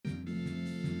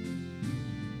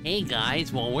Hey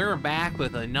guys, well we're back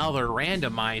with another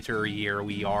randomizer here,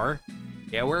 we are.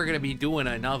 Yeah, we're gonna be doing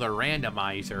another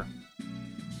randomizer.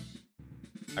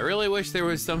 I really wish there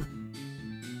was some...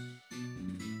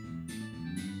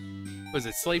 Was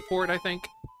it Slateport, I think?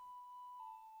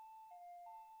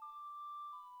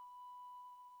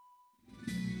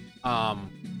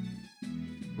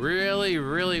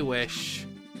 Really wish...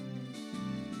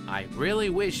 I really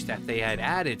wish that they had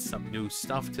added some new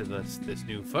stuff to this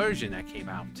new version that came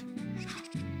out.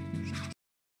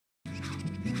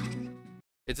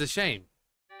 It's a shame.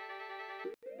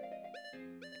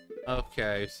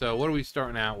 Okay, so what are we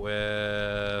starting out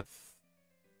with?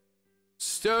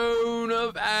 Stone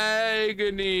of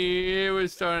Agony! We're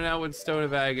starting out with Stone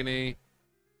of Agony.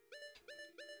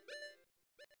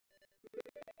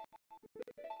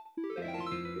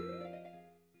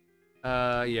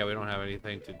 Yeah, we don't have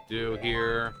anything to do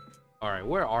here. Alright,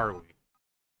 where are we?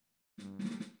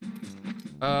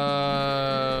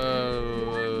 Okay.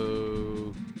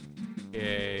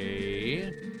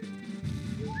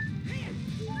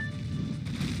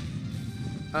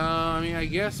 I mean, I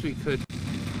guess we could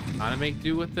kind of make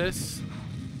do with this.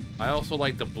 I also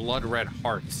like the blood red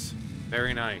hearts.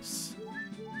 Very nice.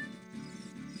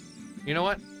 You know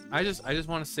what? I just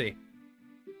want to see.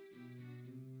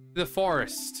 The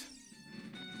forest.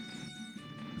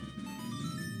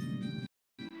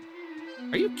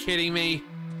 Are you kidding me?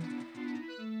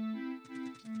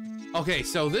 Okay,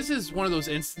 so this is one of those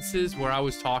instances where I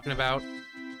was talking about.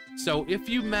 So if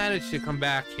you manage to come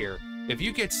back here, if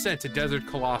you get sent to Desert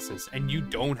Colossus and you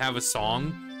don't have a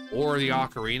song or the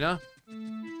ocarina,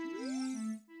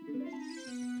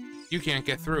 you can't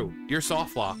get through. You're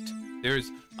soft locked.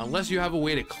 Unless you have a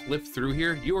way to clip through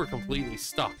here, you are completely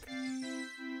stuck.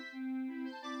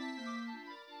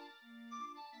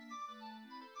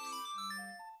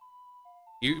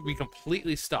 You'd be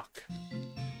completely stuck.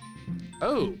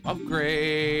 Oh,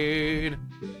 upgrade!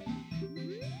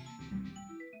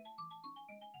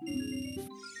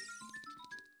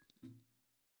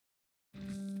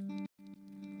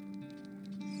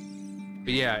 But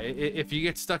yeah, if you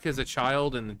get stuck as a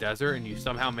child in the desert and you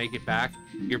somehow make it back,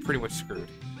 you're pretty much screwed.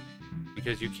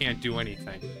 Because you can't do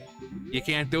anything. You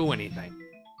can't do anything.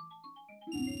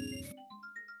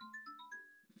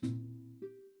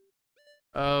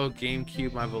 Oh,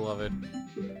 GameCube, my beloved.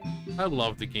 I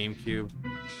love the GameCube.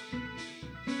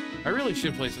 I really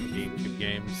should play some GameCube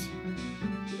games.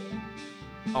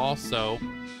 Also,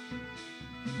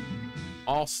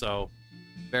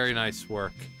 very nice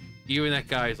work. Even that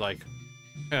guy's like,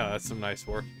 yeah, that's some nice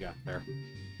work you got there.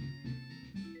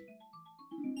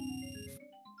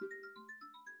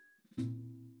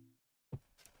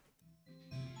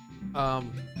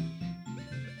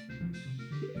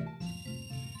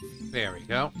 There we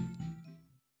go.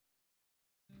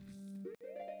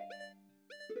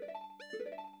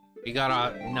 We got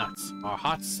our nuts, our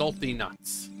hot, salty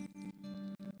nuts.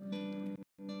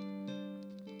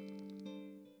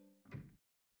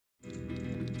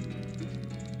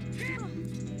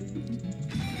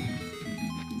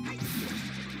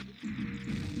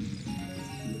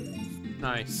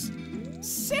 Nice.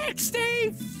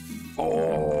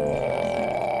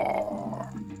 64!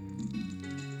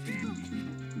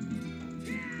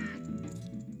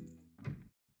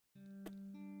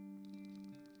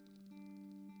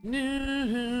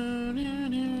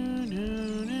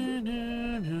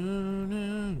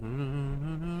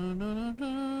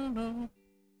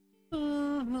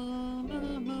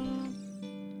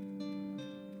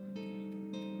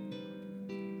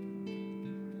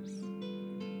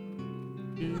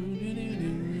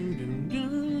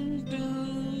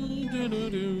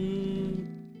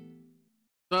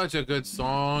 Such a good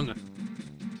song.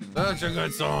 Such a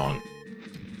good song.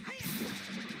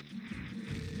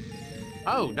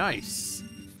 Oh, nice.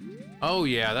 Oh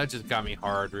yeah, that just got me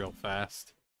hard real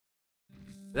fast.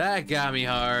 That got me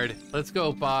hard. Let's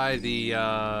go buy the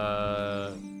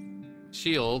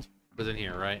shield. Was in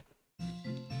here, right?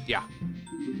 Yeah.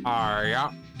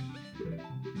 Yeah.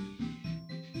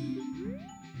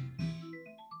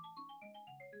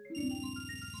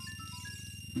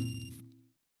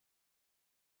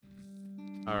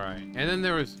 Alright, and then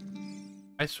there was...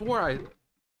 I swore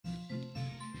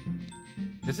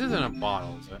This isn't a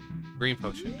bottle, is it? Green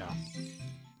potion, no.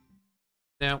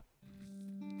 Now...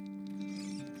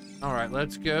 Alright,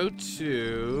 let's go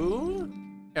to...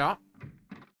 Yeah.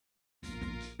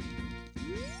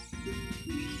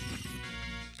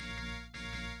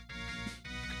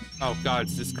 Oh god,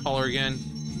 it's this color again.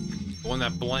 The one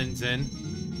that blends in.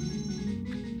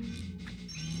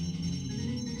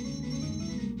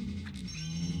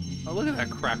 Oh, look at that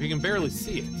crap. You can barely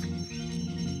see it.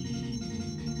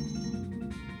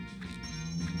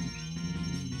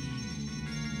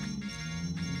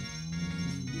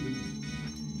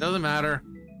 Doesn't matter.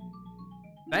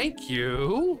 Thank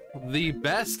you. The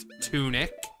best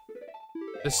tunic.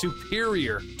 The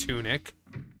superior tunic.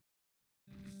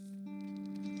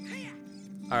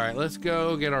 Alright, let's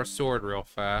go get our sword real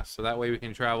fast, so that way we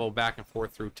can travel back and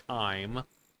forth through time.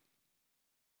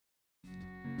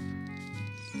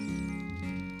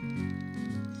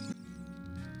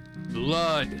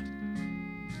 Blood.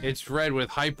 It's red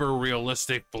with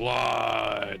hyper-realistic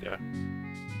blood.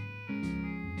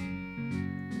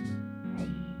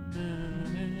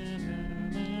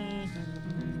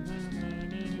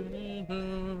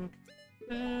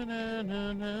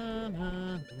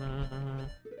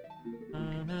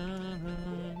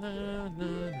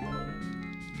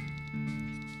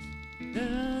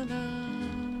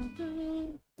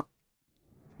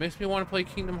 Makes me want to play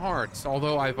Kingdom Hearts,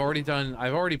 although I've already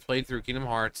played through Kingdom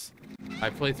Hearts.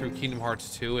 I played through Kingdom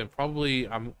Hearts 2, and probably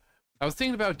I was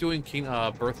thinking about doing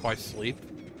Birth by Sleep.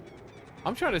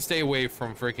 I'm trying to stay away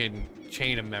from freaking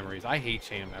Chain of Memories. I hate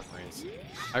Chain of Memories.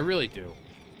 I really do.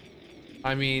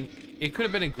 I mean, it could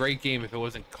have been a great game if it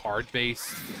wasn't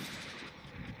card-based.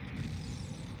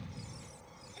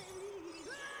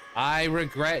 I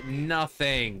regret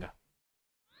nothing.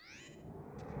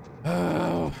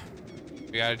 Oh,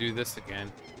 we gotta do this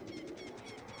again.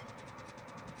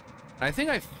 I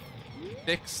think I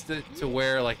fixed it to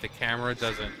where, like, the camera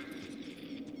doesn't...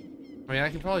 I mean, I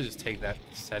can probably just take that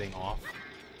setting off.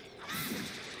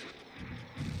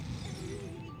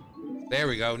 There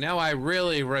we go. Now I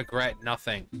really regret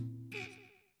nothing.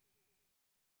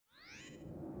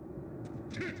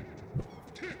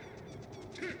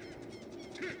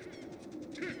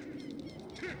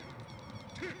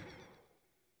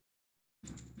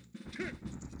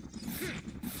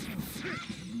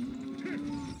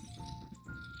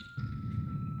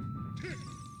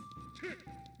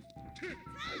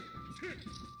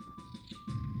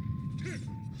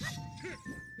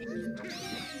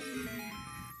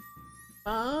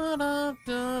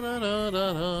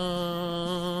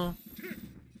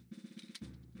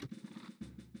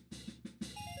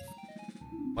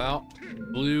 Well,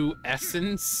 blue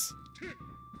essence,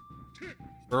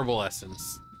 herbal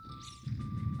essence.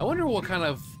 I wonder what kind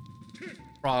of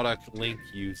product Link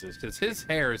uses, because his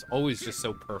hair is always just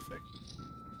so perfect.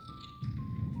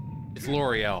 It's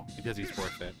L'Oreal, because he's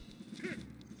worth it.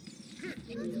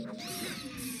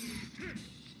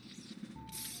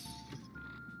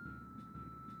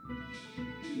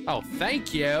 Oh,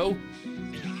 thank you.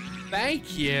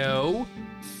 Thank you.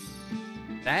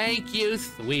 Thank you,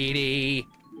 sweetie.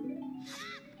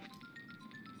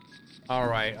 All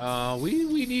right,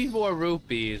 we need more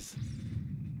rupees.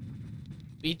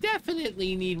 We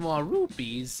definitely need more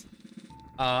rupees.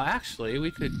 Actually, we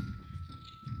could...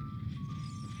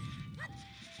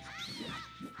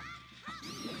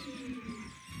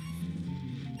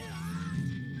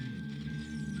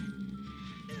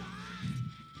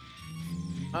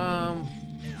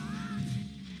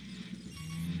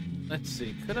 Let's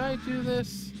see, could I do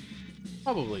this?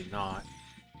 Probably not.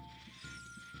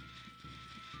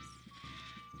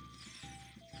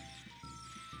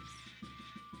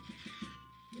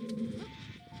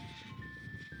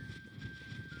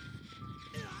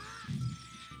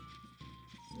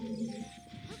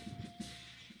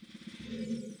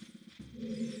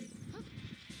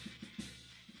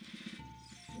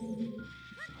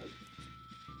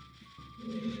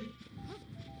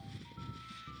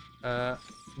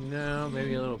 No,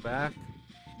 maybe a little back.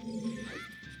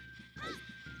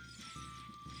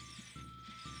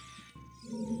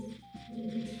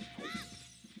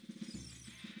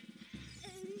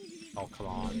 Oh, come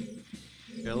on.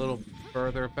 Get a little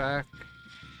further back.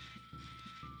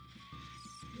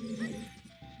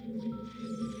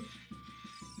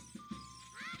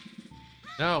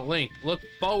 No, Link, look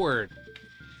forward.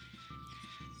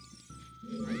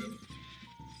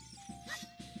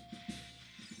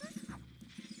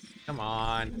 Come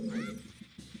on.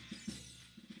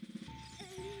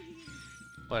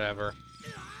 Whatever.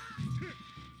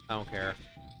 I don't care.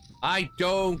 I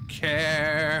don't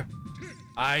care.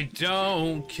 I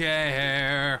don't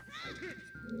care.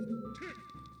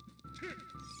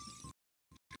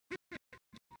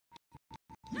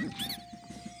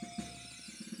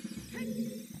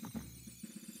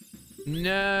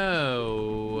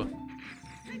 No.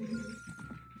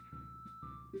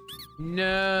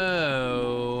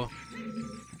 No.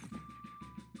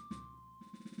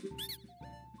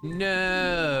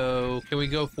 No. Can we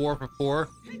go 4 for 4?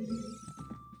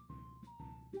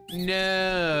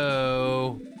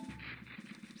 No.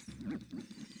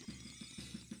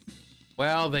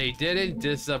 Well, they didn't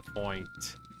disappoint.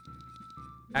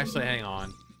 Actually, hang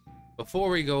on. Before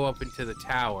we go up into the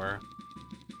tower,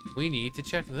 We need to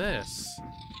check this.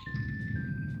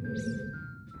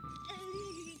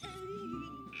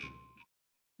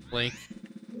 Link.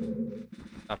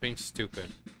 Stop being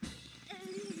stupid.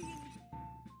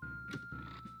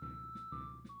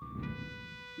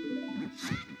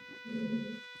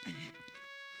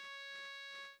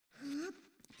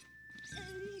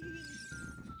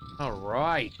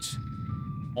 Alright.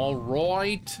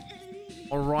 Alright.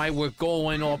 Alright, we're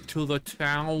going up to the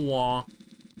tower.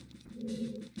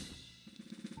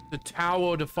 The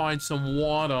tower to find some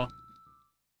water.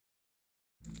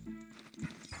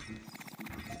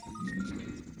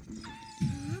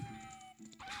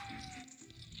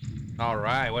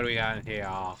 Alright, what do we got in here?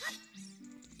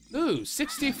 Ooh,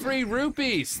 63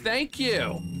 rupees. Thank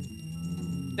you.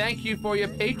 Thank you for your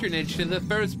patronage to the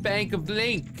First Bank of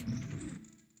Link.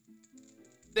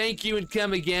 Thank you and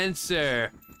come again, sir.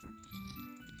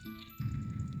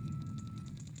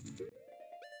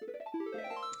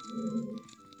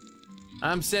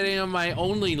 I'm setting up my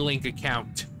only Link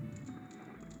account.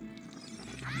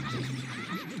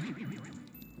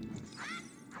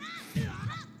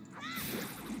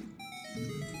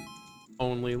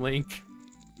 Only Link.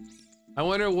 I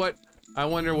wonder what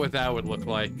that would look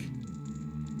like.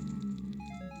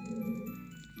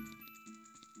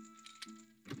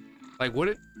 Like, would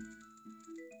it?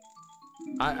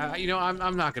 You know,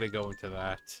 I'm not gonna go into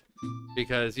that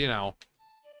because, you know.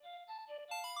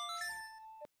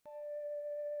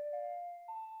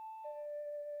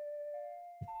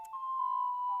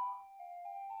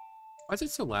 Why is it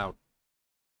so loud?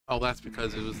 Oh, that's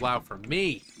because it was loud for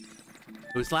me.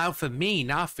 It was loud for me,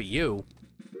 not for you.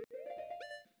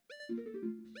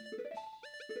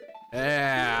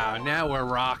 Yeah, now we're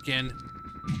rocking.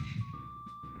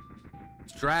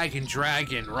 Dragon,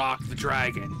 dragon, rock the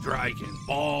dragon, dragon,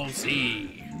 Ball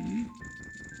Z.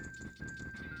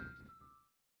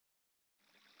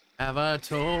 Have I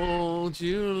told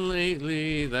you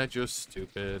lately that you're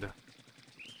stupid?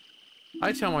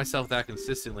 I tell myself that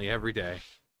consistently every day.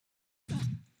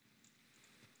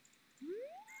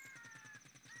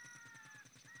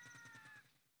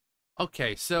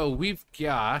 Okay, so we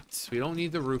don't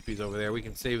need the rupees over there. We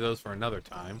can save those for another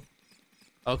time.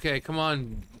 Okay, come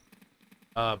on,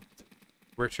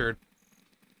 Richard.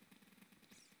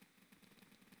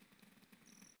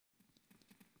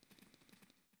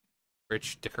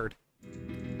 Rich Dickard.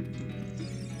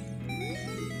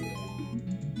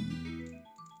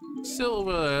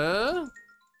 Silver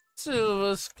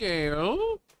scale.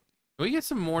 Can we get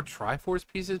some more Triforce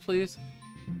pieces, please?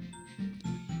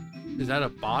 Is that a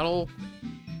bottle?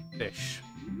 Fish.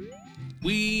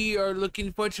 We are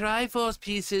looking for Triforce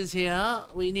pieces here.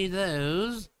 We need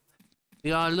those.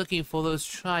 We are looking for those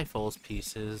Triforce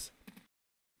pieces.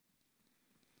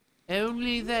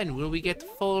 Only then will we get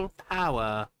full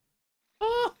power.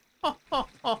 Oh, ho, ho,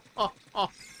 ho, ho, ho.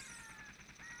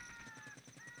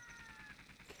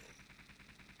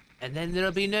 And then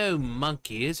there'll be no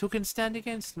monkeys who can stand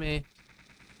against me.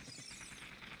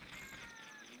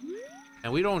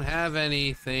 And we don't have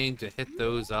anything to hit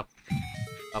those up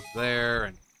there.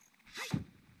 And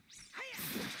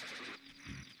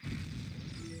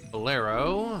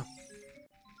Bolero,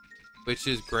 which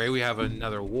is great. We have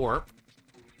another warp.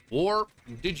 Warp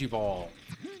Digivolve.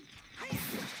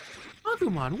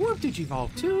 Agumon Warp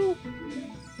Digivolve too.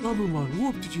 Agumon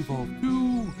Warp Digivolve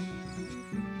too.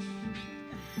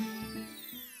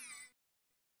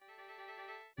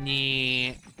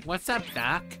 Nah. What's up,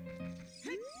 Doc?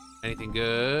 Anything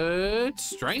good?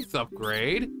 Strength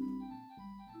upgrade.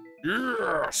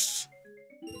 Yes!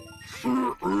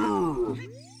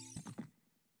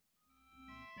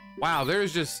 Wow,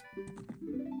 there's just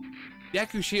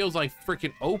Deku Shield's like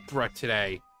freaking Oprah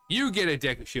today. You get a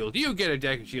Deku Shield. You get a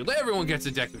Deku Shield. Everyone gets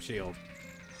a Deku Shield.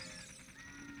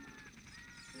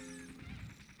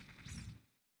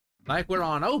 Like we're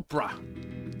on Oprah.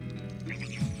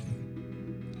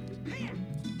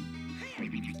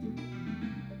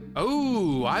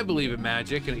 Oh, I believe in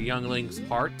magic in a youngling's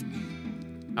heart.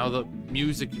 How the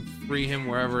music can free him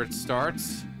wherever it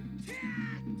starts.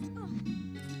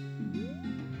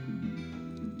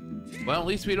 Well, at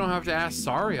least we don't have to ask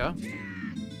Saria.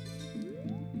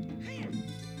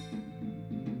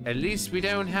 At least we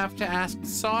don't have to ask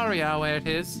Saria where it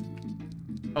is.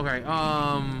 Okay,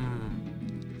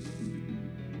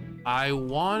 I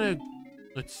wanna...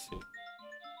 Let's see.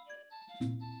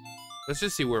 Let's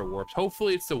just see where it warps.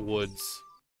 Hopefully it's the woods.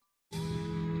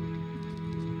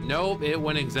 Nope, it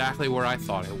went exactly where I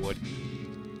thought it would.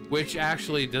 Which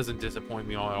actually doesn't disappoint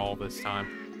me at all this time.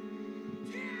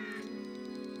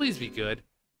 Please be good.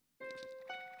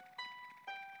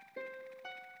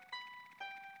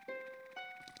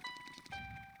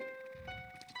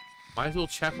 Might as well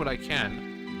check what I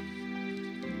can.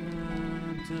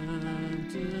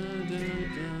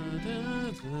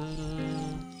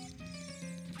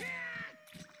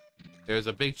 There's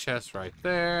a big chest right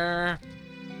there.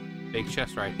 Big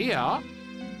chest right here.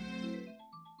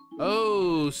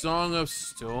 Oh, Song of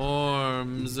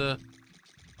Storms.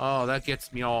 Oh, that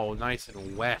gets me all nice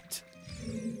and wet.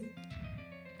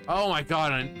 Oh my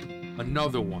god,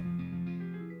 another one.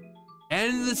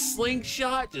 And the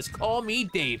slingshot? Just call me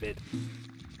David.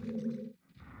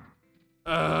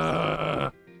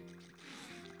 Why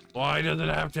does it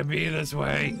have to be this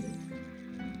way?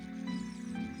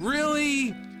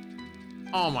 Really?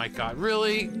 Oh my god,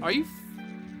 really? Are you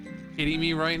kidding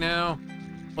me right now?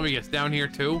 Let me guess, down here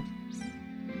too?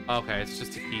 Okay, it's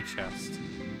just a key chest.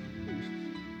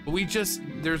 But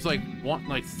there's like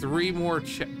three more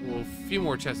well, a few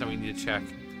more chests that we need to check.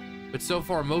 But so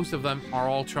far, most of them are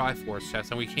all Triforce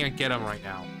chests, and we can't get them right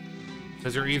now.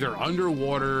 Because they're either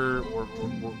underwater, or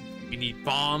we need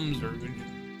bombs, or...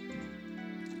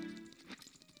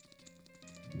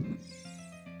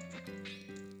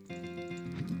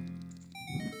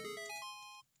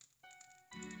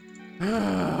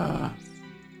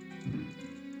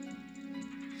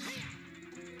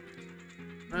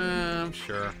 I'm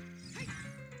sure.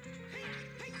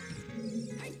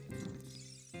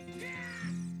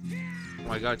 Oh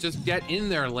my god, just get in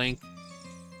there, Link.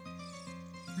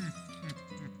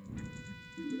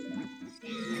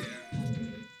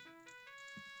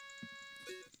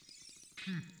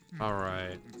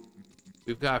 Alright.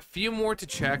 We've got a few more to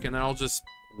check, and then I'll just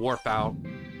warp out.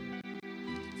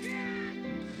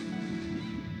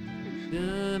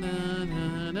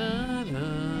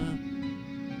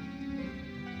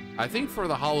 I think for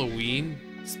the Halloween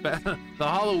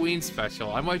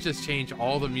special, I might just change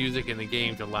all the music in the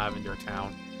game to Lavender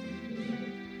Town.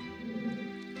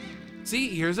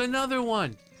 See, here's another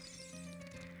one.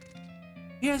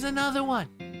 Here's another one.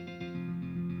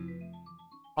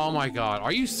 Oh my god,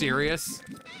 are you serious?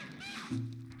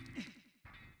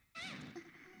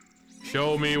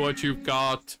 Show me what you've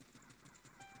got.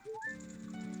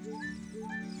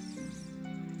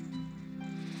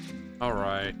 All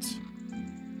right.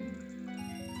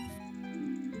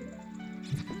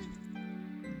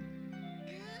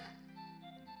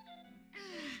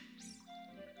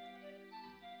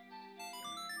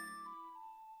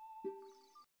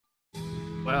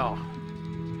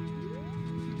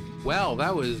 Well,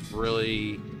 that was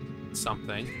really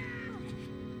something.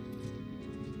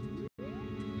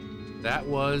 That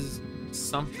was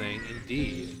something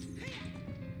indeed.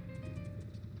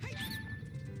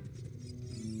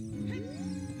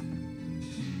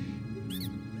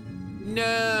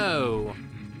 No!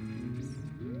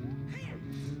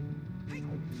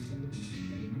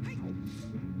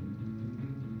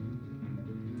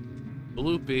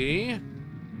 Bloopy.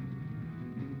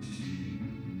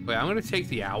 Wait, I'm gonna take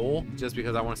the owl just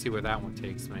because I want to see where that one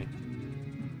takes me.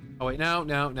 Oh wait, no,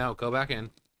 no, no, go back in.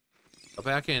 Go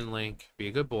back in, Link. Be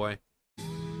a good boy.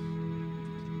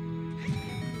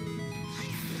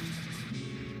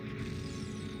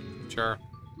 Sure.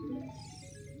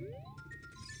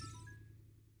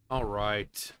 All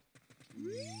right.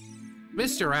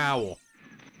 Mr. Owl.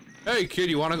 Hey,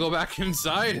 kid, you want to go back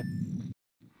inside?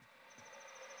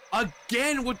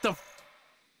 Again with the...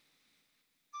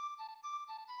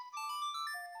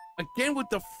 Again with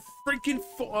the freaking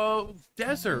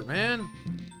desert, man.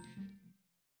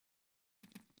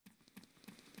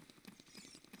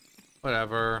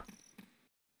 Whatever.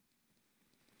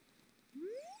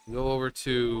 Go over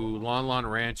to Lon Lon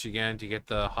Ranch again to get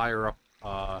the higher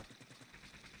up,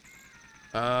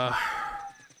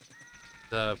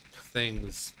 the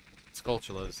things,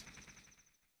 Skulltulas.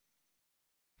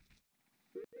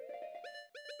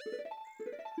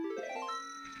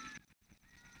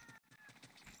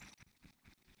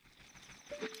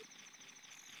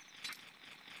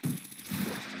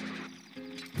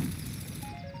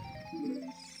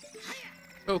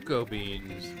 Cocoa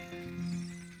beans.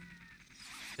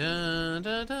 Da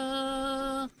da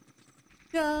da.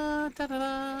 Da da da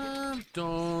da.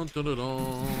 Dun dun dun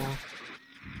dun.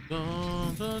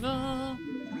 Dun dun dun.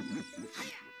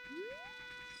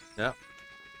 Yep.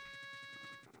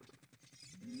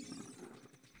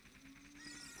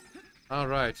 All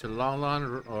right, to Lon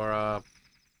Lon or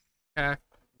Cack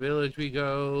Village we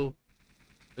go.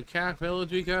 The Cack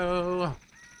Village we go.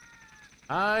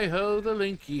 Hi ho the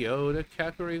Linky O, to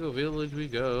Kakariko Village we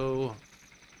go.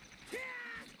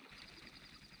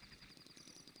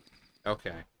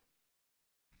 Okay.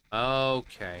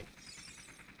 Okay.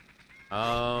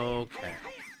 Okay.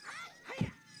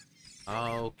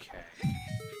 Okay.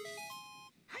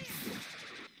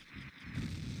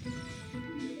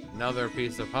 another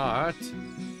piece of heart.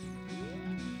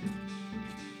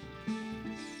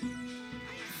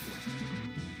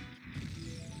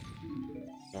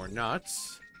 More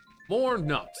nuts. More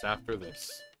nuts after this.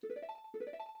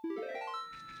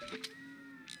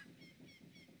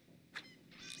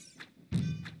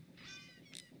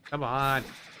 Come on.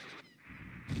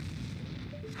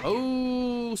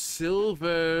 Oh,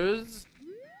 silvers.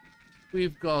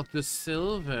 We've got the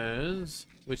silvers,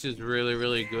 which is really,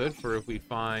 really good for if we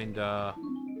find, that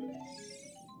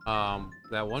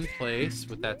one place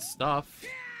with that stuff.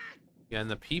 Yeah, and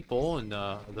the people and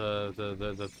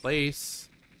the place.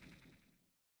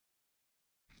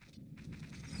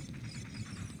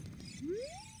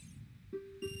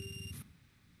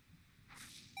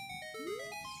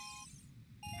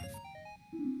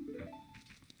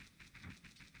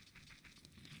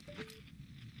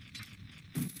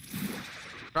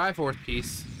 Triforce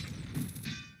piece.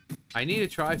 I need a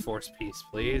Triforce piece,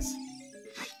 please.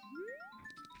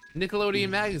 Nickelodeon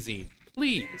magazine,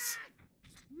 please.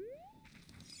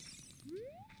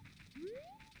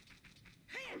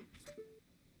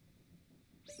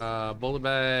 Bullet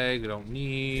bag, we don't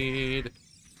need.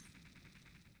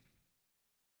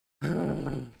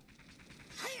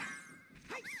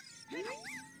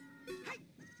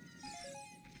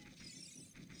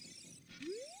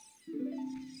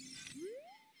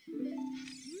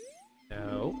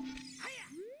 No.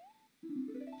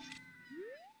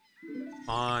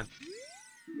 Come on.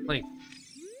 Link.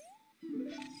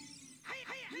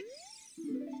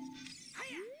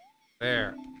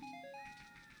 There.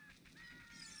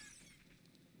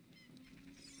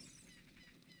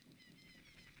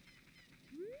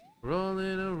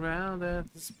 Rolling around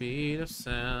at the speed of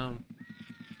sound.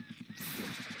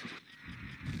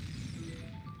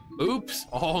 Oops,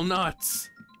 all nuts.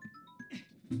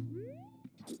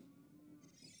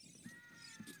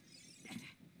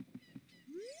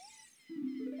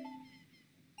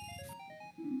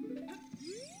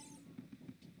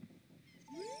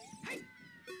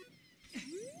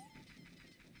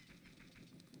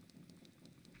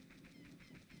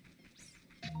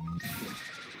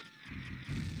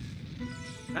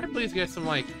 Can I please get some,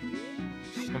 like,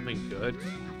 something good?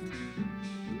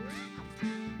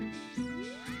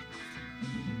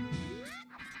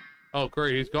 Oh,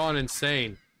 great, he's gone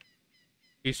insane.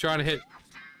 He's trying to hit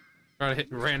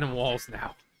random walls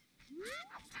now.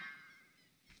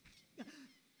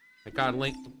 My God,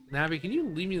 Link, Navi, can you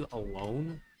leave me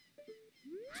alone?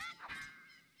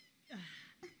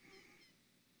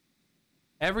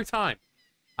 Every time.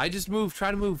 I just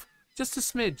try to move just a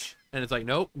smidge. And it's like,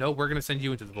 nope, nope, we're gonna send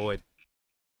you into the void.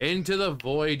 Into the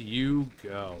void you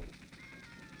go.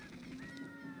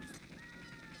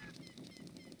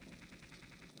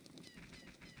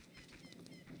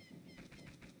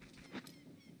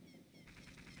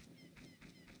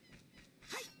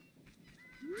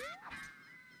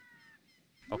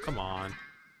 Oh, come on.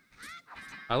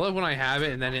 I love when I have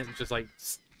it and then it just, like,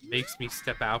 makes me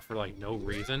step out for, like, no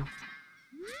reason.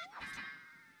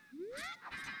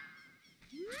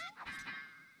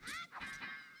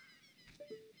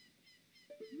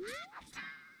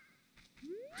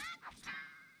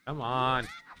 Come on.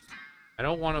 I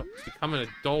don't want to become an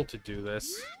adult to do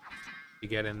this. To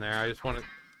get in there. I just want to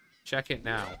check it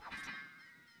now.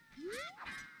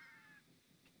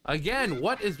 Again,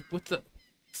 what is with the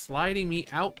sliding me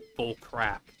out bull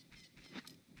crap?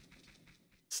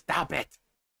 Stop it.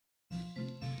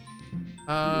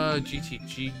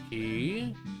 GTG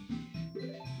key.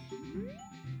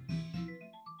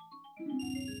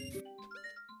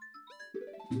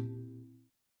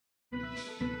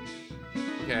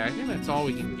 Okay, I think that's all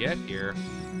we can get here.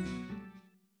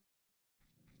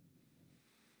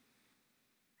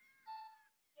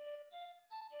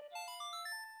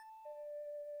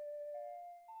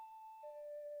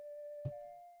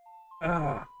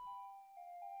 Ah.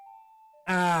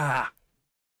 Ah.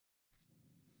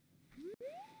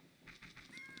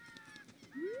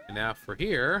 And now for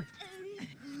here.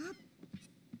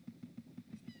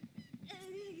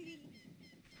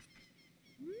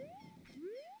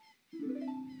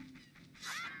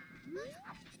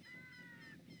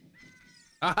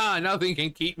 Haha, nothing can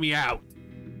keep me out.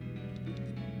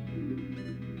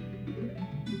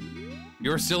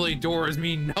 Your silly doors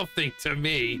mean nothing to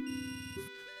me.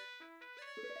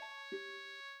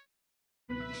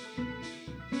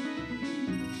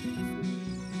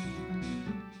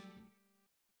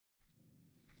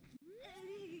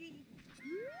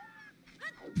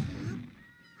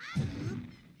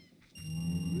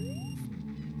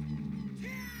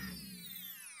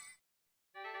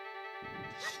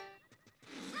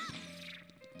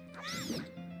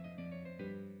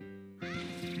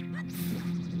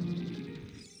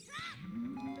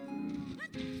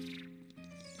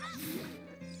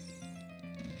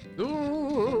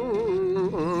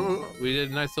 did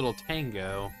a nice little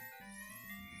tango.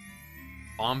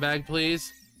 Bomb bag,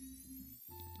 please.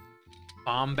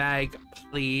 Bomb bag,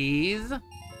 please.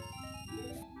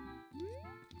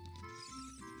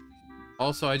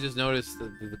 Also, I just noticed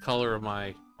the color of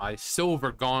my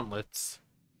silver gauntlets.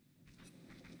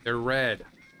 They're red.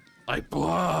 Like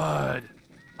blood.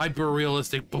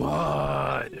 Hyper-realistic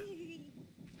blood.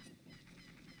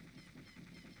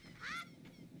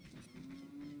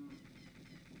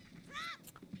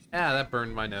 Ah, that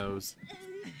burned my nose.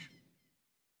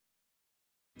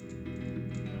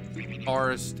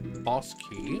 Forest boss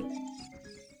key.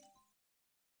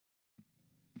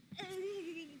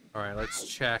 Alright, let's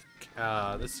check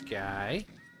this guy.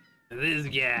 This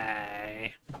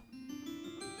guy.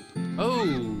 Oh!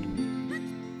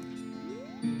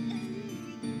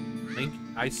 Link,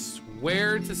 I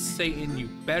swear to Satan, you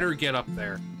better get up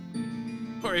there.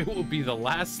 Or it will be the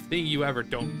last thing you ever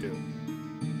don't do.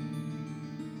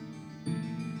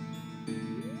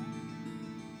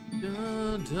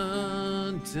 Dun,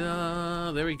 dun,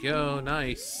 dun. There we go,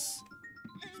 nice.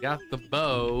 Got the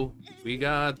bow. We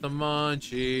got the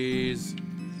munchies.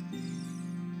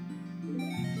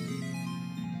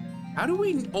 How do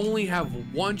we only have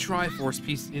one Triforce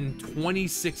piece in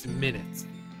 26 minutes?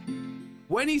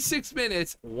 26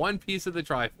 minutes, one piece of the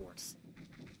Triforce.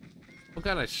 What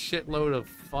kind of shitload of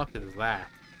fuck is that?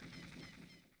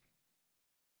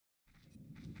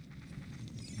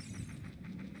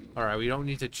 Alright, we don't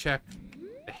need to check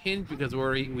the hint because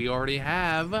we already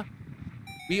have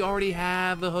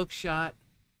the hook shot.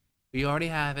 We already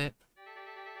have it.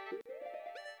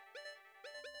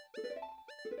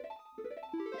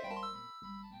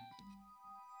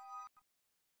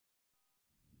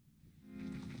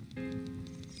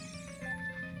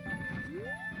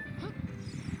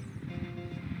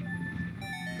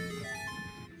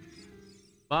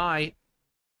 Bye.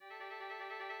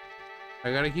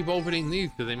 I gotta keep opening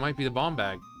these because they might be the bomb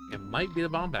bag. It might be the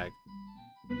bomb bag.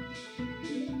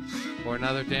 Or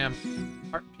another damn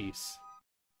art piece.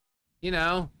 You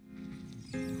know.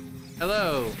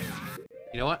 Hello.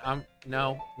 You know what?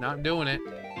 No, not doing it.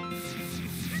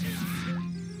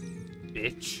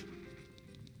 Bitch.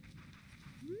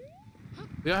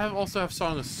 We also have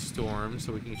Song of Storm,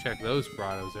 so we can check those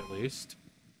grottos at least.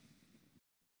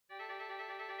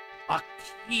 A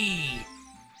key!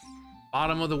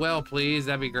 Bottom of the well, please.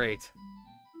 That'd be great.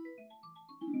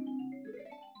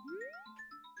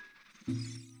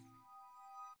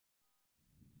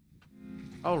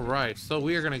 Alright, so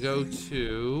we are gonna go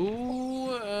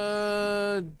to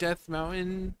Death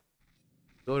Mountain.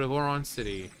 Go to Goron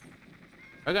City.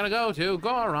 We're gonna go to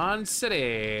Goron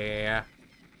City. And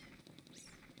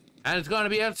it's gonna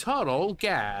be a total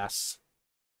gas.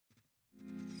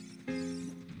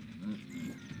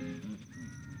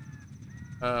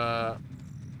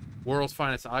 World's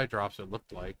finest eye drops, it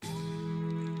looked like.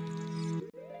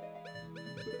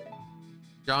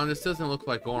 John, this doesn't look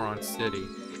like Goron City.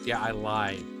 Yeah, I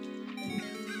lied.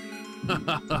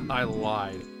 I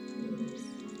lied.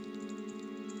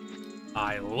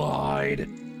 I lied.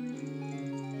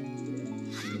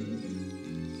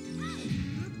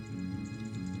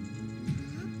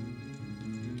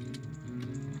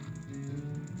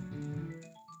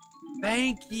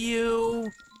 Thank you.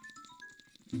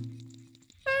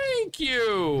 Thank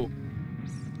you.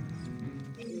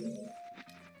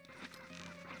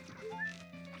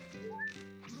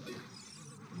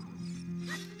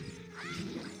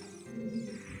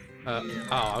 Oh,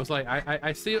 I was like,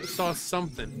 I saw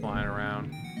something flying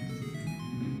around.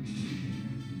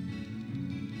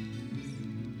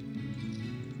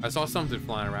 I saw something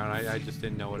flying around. I just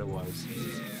didn't know what it was.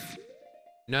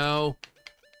 No.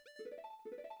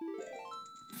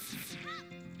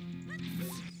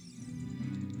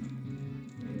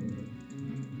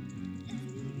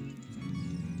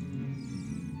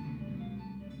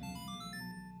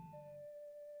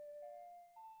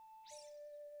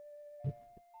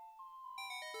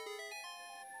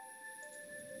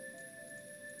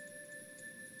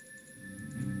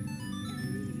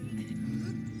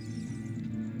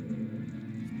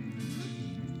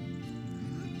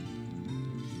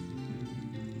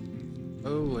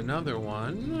 Oh, another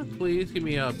one. Please give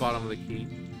me a bottom of the key.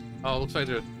 Oh, looks like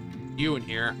there's you in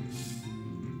here.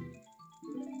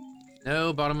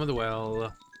 No, bottom of the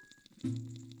well.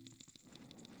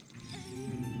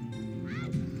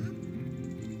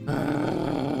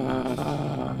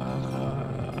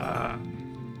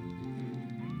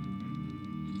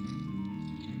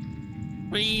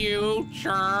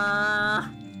 Future.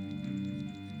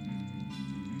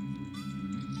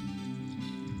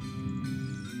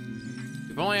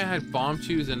 If only I had bomb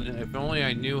shoes, and if only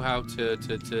I knew how to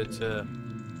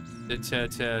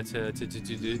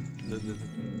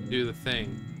do the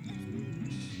thing.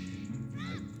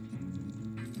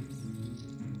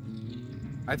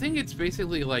 I think it's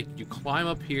basically like you climb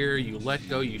up here, you let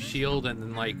go, you shield, and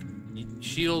then like you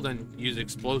shield and use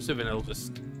explosive, and it'll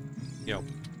just, you know,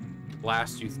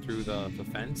 blast you through the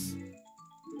fence.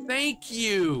 Thank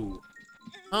you!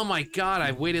 Oh my god,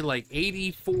 I've waited like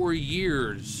 84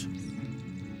 years.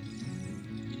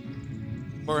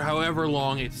 Or however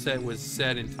long it was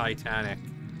said in Titanic.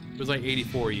 It was like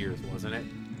 84 years, wasn't it?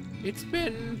 It's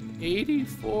been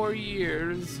 84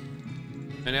 years.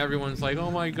 And everyone's like, oh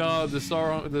my god, the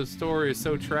story is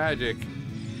so tragic.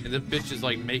 And the bitch is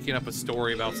like making up a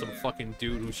story about some fucking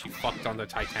dude who she fucked on the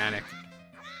Titanic.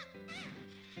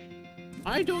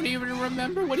 I don't even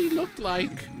remember what he looked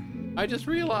like. I just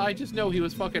know he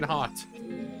was fucking hot.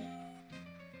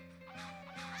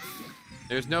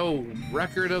 There's no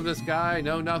record of this guy,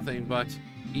 no nothing, but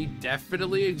he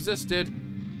definitely existed.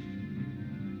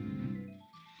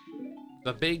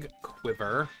 The big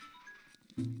quiver.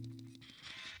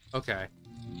 Okay.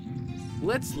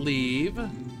 Let's leave.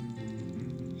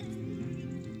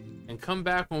 And come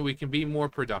back when we can be more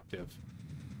productive.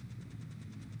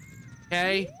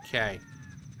 Okay? Okay.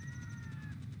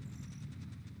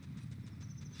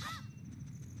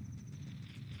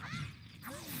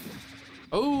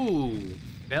 Oh,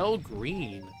 Bell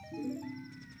Green.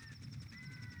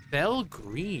 Bell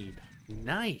Green.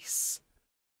 Nice.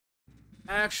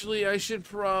 Actually, I should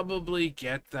probably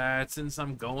get that since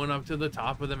I'm going up to the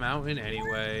top of the mountain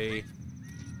anyway.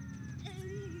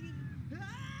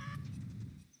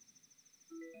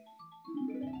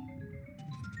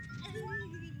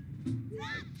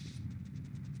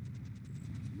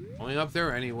 Going up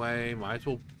there anyway, might as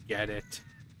well get it.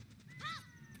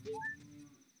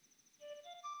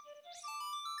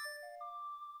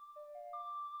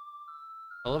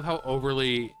 I love how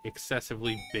overly,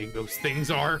 excessively big those things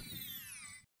are.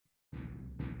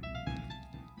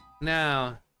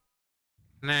 No.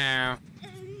 No.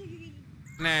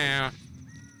 No.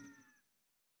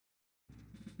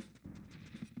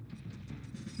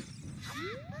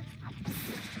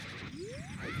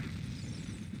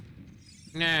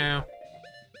 No.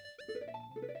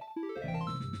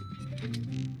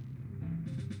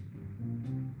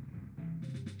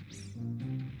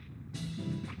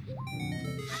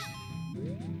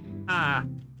 Ah.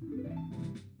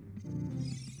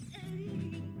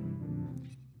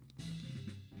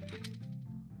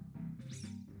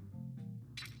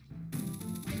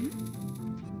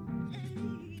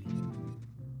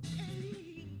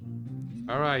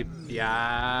 All right,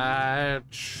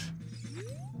 biatch.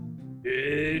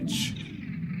 Bitch.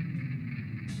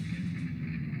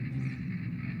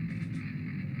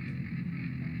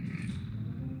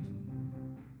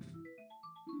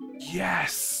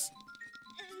 Yes.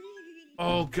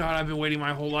 Oh god, I've been waiting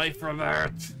my whole life for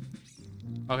that.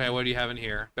 Okay, what do you have in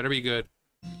here? Better be good.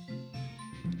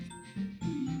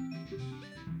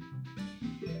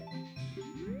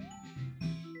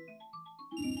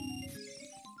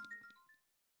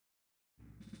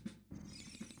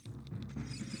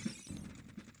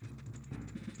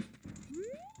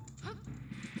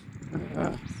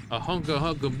 A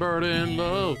hunker burning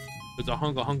love. It's a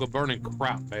hunker burning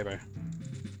crap, baby.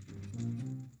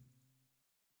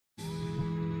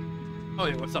 Oh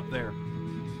yeah, what's up there?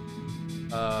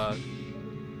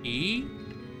 Key?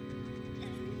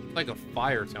 Like a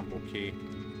fire temple key.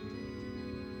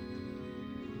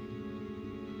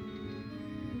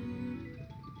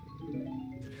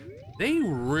 They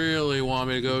really want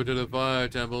me to go to the fire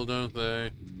temple, don't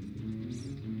they?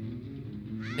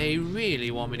 They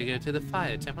really want me to go to the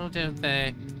fire temple, don't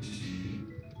they?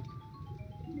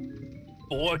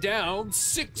 4 down,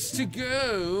 6 to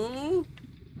go.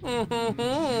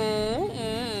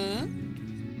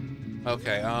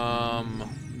 Okay,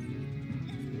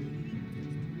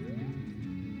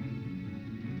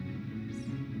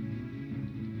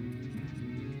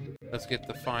 let's get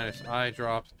the finest eye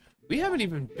drops. We haven't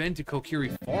even been to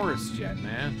Kokiri Forest yet,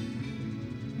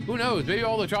 man. Who knows? Maybe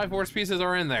all the Triforce pieces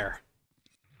are in there.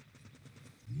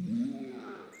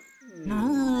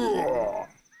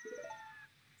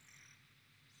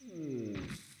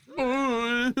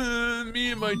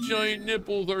 Me and my giant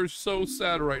nipples are so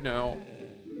sad right now.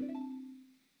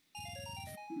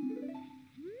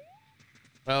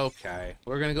 Okay,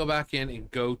 we're gonna go back in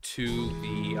and go to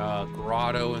the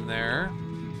grotto in there.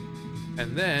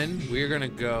 And then we're gonna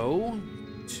go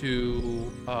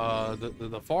to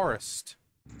the forest.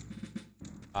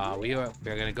 We're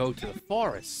gonna go to the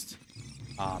forest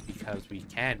because we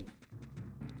can.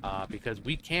 Because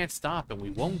we can't stop and we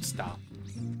won't stop.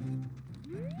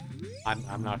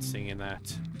 I'm not singing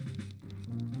that.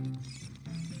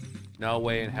 No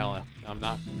way in hell. I'm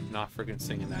not freaking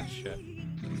singing that shit.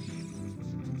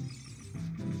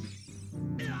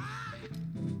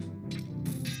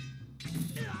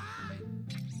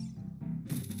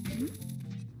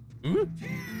 Hmm?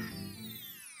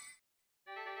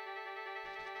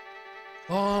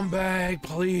 Bomb bag,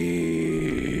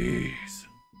 please.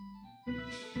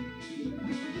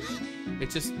 It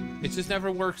just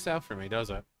never works out for me, does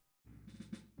it?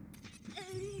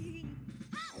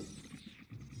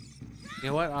 You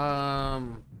know what?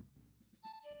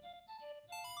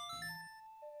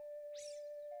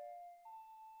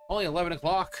 Only 11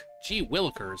 o'clock. Gee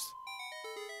willikers.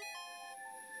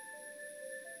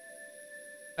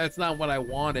 That's not what I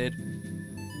wanted.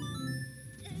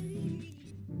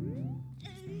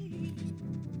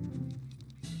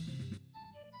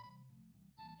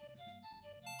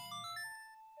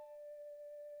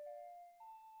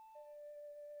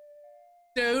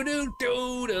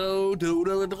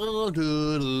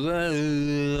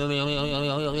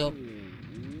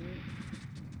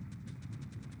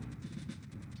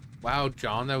 Wow,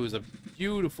 John, that was a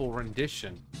beautiful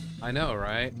rendition. I know,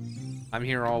 right? I'm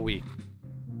here all week.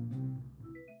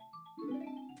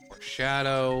 Or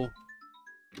Shadow.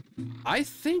 I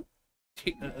think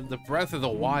the Breath of the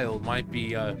Wild might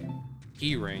be a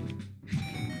key ring.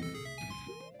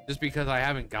 Just because I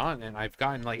haven't gotten it, I've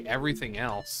gotten like everything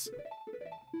else.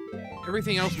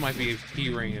 Everything else might be a key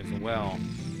ring as well.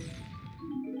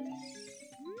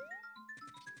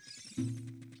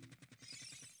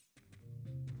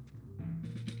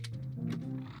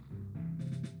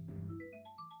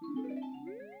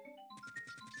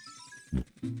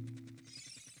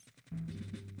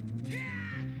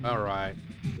 All right.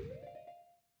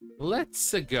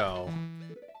 Let's go.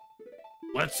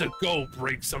 Let's go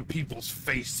break some people's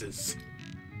faces.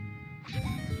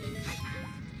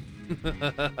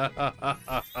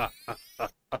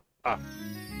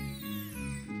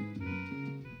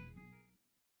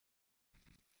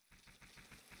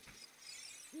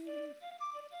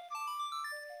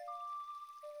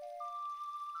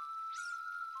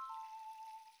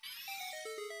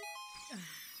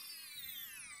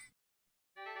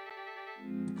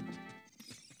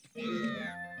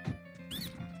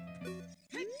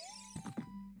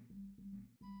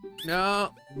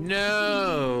 No,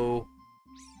 no.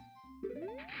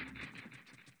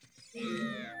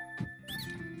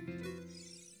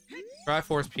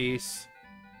 Triforce piece.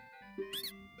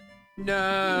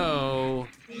 No.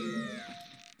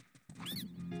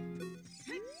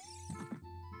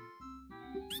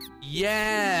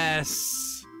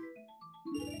 Yes.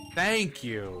 Thank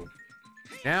you.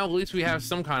 Now at least we have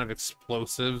some kind of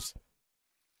explosives.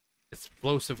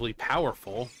 Explosively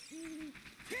powerful.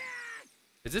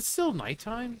 Is it still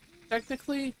nighttime,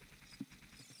 technically?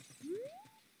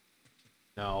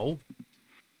 No.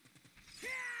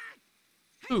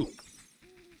 Poop.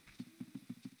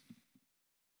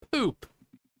 Poop.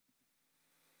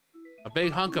 A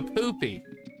big hunk of poopy.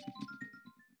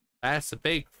 That's a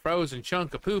big frozen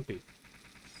chunk of poopy.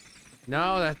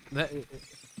 No, that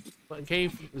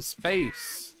came from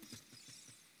space.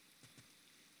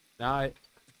 Now,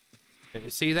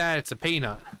 see that? It's a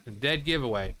peanut. A dead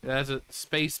giveaway. That's a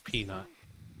space peanut.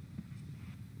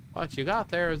 What you got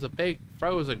there is a big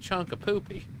frozen chunk of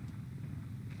poopy.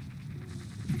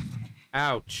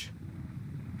 Ouch.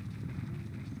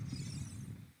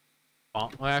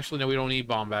 Well, actually, no, we don't need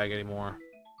bomb bag anymore.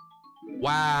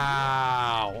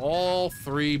 Wow. All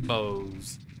 3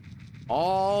 bows.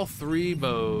 All 3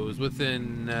 bows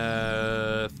within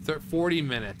 40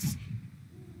 minutes.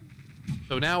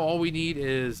 So now all we need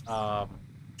is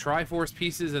Triforce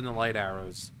pieces and the light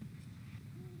arrows.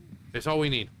 That's all we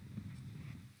need.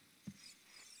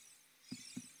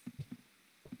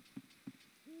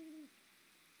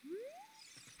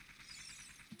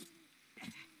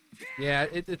 Yeah,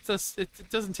 it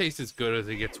doesn't taste as good as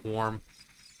it gets warm.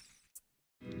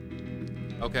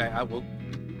 Okay, I will.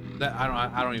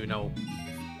 I don't even know.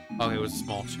 Okay, it was a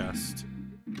small chest.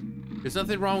 There's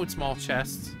nothing wrong with small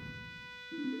chests.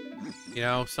 You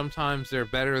know, sometimes they're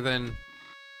better than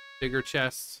bigger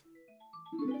chests.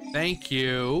 Thank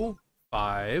you.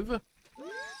 5.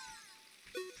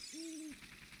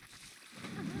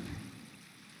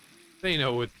 They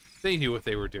knew what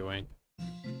they were doing.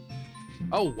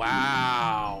 Oh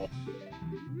wow.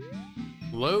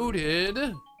 Loaded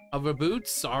of a boot,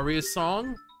 Saria's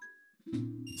song.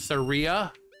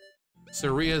 Saria's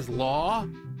law.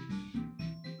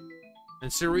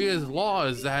 And Saria's law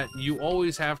is that you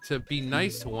always have to be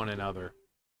nice to one another.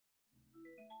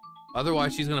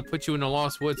 Otherwise, she's gonna put you in the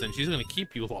Lost Woods and she's gonna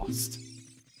keep you lost.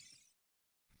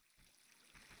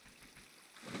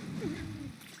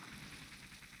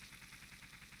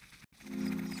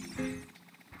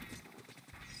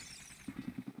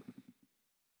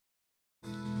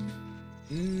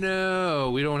 No,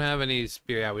 we don't have any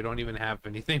spirit. Yeah, we don't even have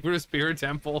anything for the spirit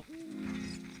temple.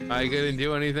 I couldn't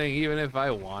do anything even if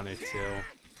I wanted to.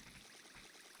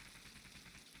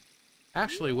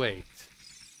 Actually, wait.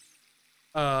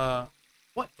 What?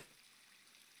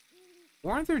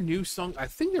 Weren't there new songs? I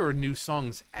think there were new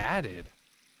songs added.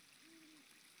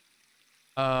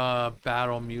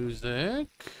 Battle music.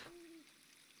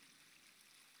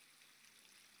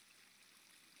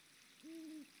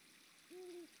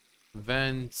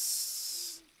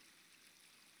 Events.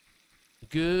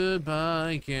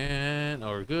 Goodbye again,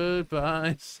 or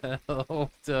goodbye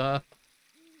Zelda.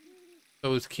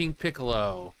 So it's King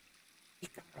Piccolo.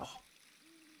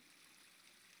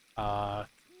 Hey,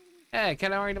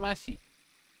 Kawaii,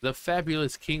 the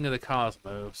fabulous king of the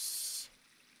cosmos.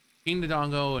 King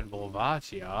Dodongo and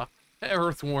Volvagia.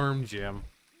 Earthworm Jim.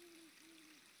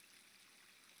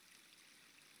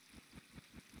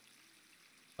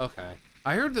 Okay.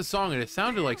 I heard the song and it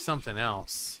sounded like something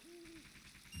else.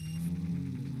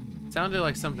 It sounded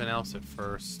like something else at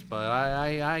first, but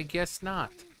I guess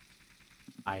not.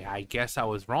 I guess I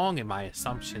was wrong in my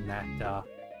assumption that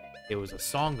it was a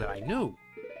song that I knew.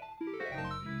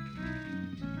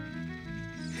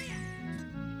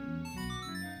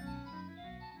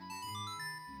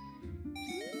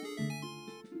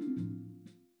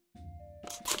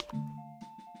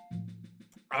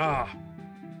 Ah.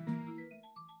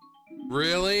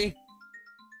 Really?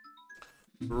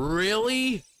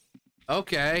 Really?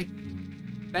 Okay.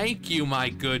 Thank you, my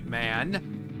good man.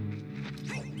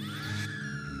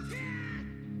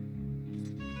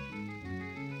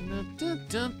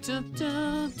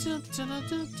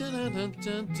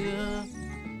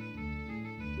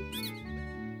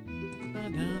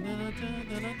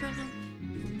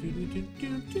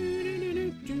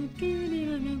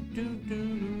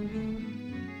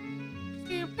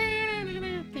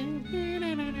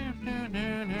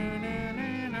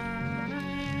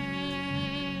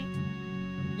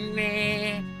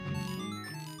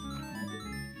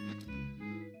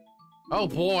 Oh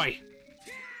boy.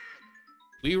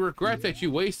 We regret that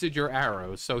you wasted your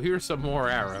arrows, so here's some more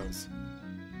arrows.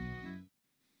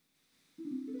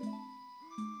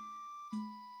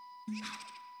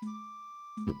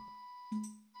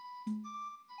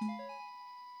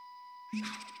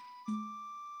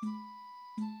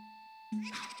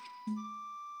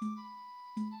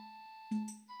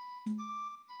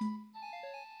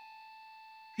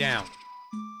 Down.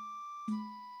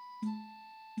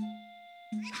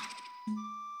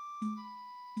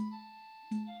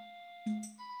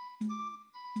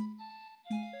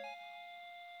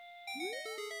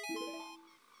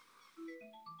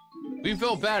 We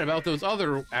felt bad about those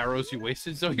other arrows you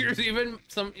wasted, so here's even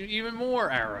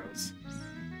more arrows.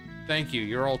 Thank you,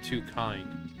 you're all too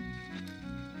kind.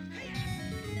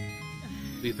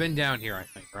 We've been down here, I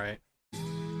think, right?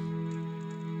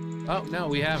 Oh, no,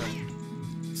 we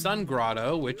haven't. Sun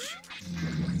Grotto, which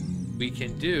we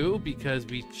can do because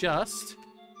we just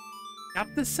got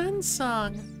the Sun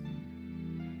Song.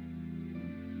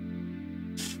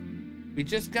 We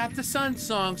just got the Sun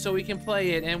Song so we can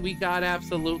play it, and we got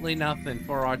absolutely nothing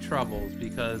for our troubles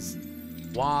because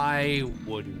why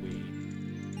would we?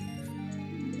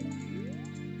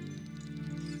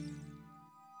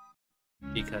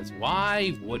 Because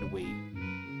why would we?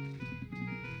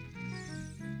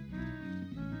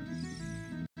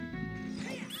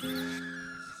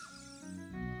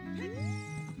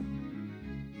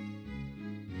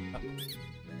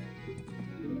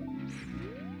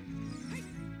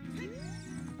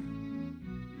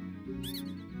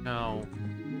 No.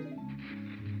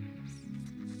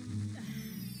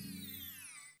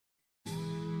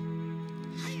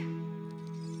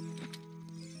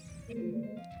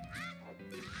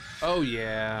 Oh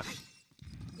yeah.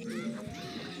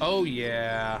 Oh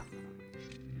yeah.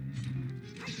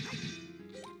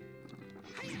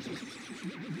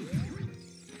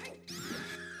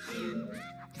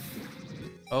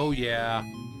 Oh yeah.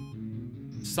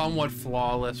 Somewhat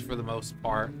flawless for the most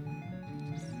part.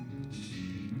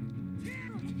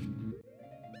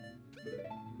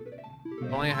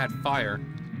 If only I had fire.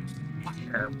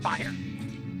 Fire, fire.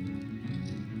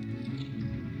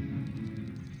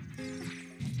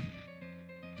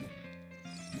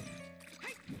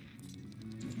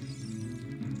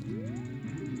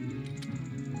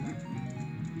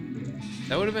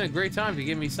 That would have been a great time to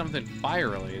give me something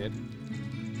fire-related.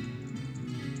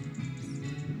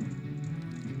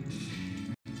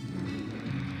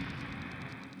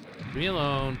 Leave me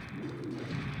alone.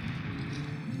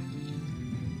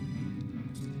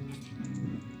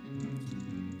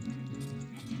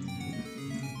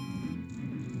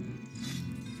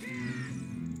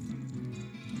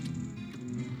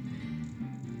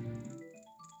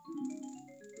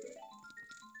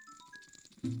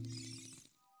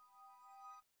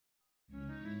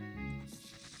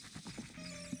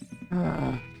 Da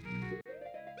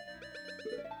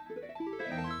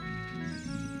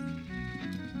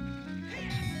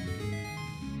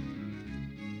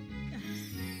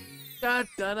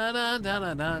da da da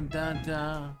da da da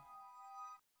da.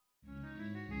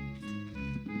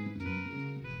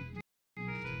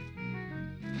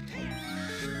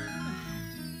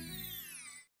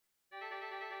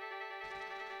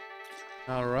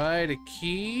 All right, a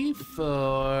key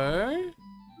for...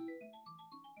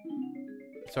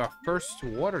 It's our first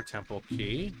water temple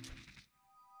key.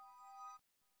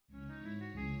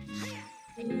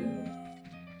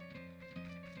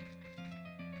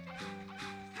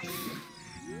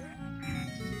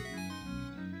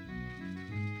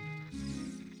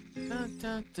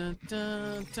 Dun, dun,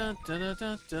 dun, dun, dun, dun,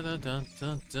 dun, dun, dun,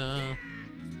 dun, dun.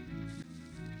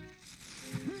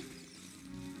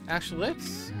 Actually,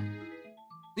 let's...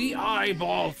 The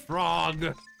eyeball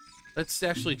frog! Let's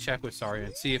actually check with Saria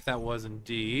and see if that was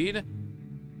indeed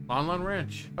Lon Lon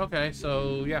Ranch. Okay,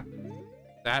 so yeah.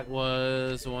 That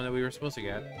was the one that we were supposed to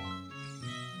get.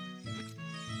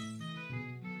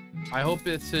 I hope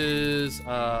this is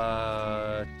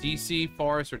DC,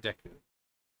 Forest, or Deku.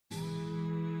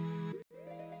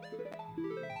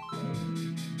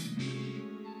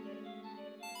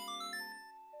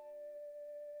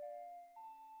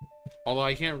 Although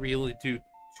I can't really do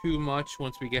too much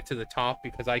once we get to the top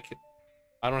because I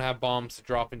don't have bombs to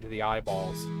drop into the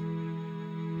eyeballs.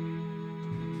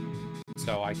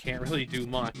 So I can't really do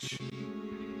much.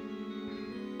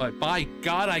 But by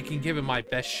God, I can give it my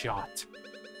best shot.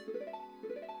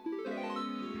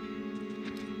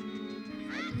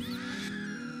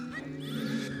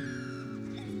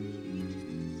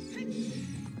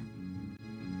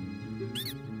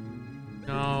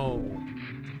 No.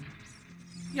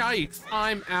 Yikes,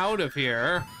 I'm out of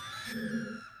here.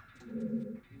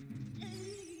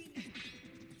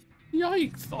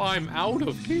 Yikes, I'm out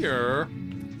of here.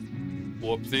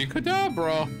 Whoopsie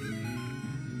cadabra.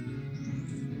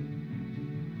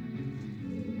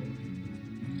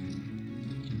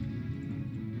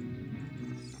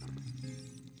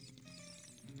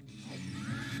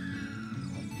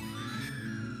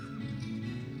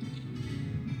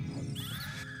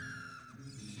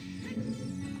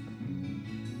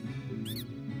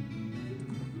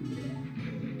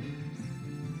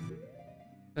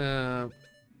 Yeah.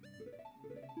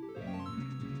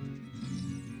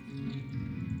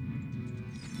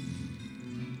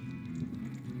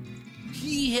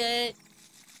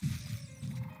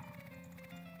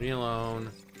 Leave me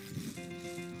alone.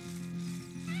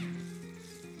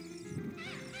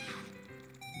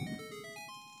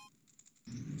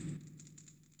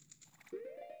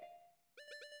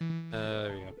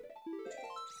 There we go.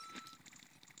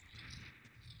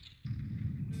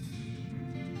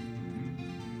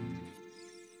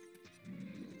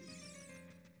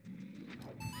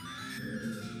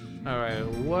 All right,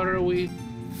 what are we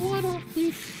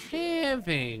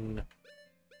having?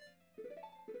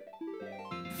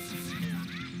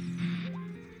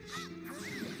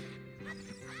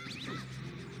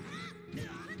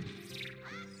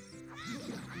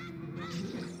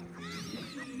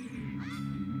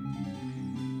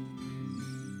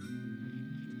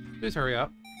 Please hurry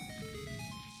up.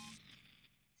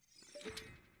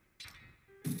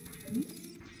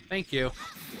 Thank you.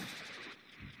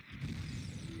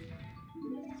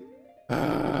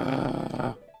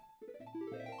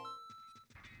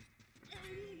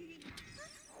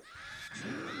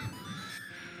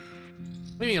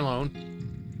 Leave me alone.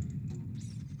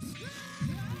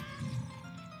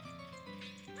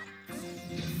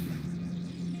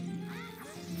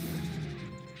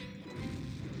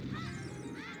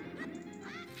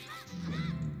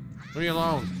 Leave me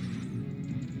alone.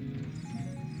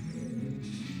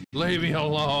 Leave me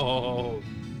alone.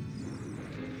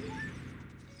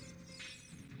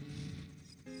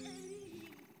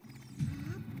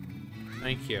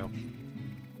 Thank you.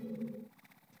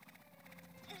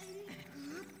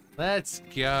 Let's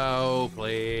go,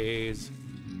 please.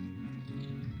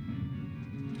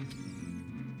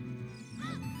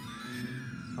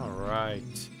 All right.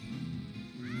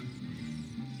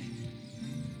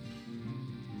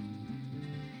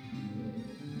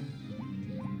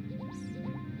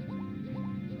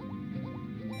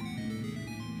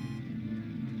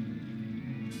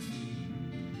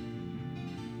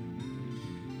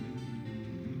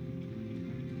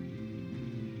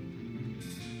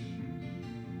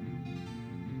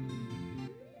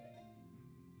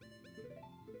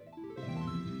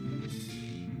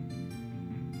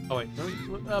 Oh wait, let me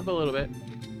look up a little bit.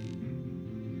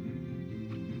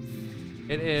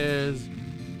 It is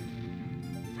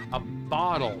a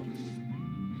bottle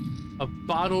A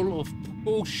bottle of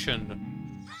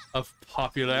potion. Of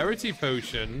popularity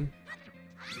potion.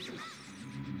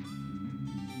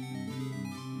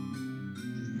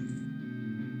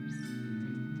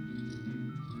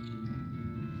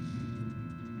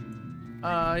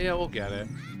 Yeah, we'll get it.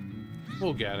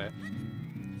 We'll get it.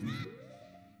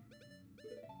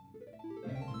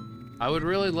 I would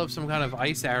really love some kind of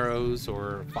ice arrows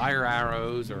or fire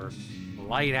arrows or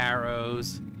light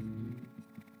arrows.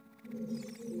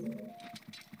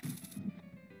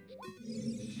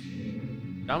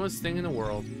 Dumbest thing in the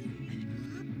world.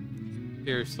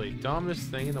 Seriously, dumbest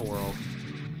thing in the world.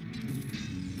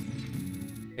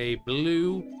 A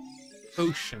blue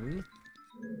potion.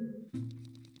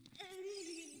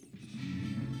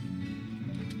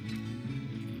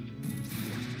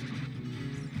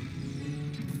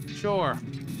 Sure.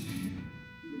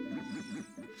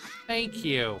 Thank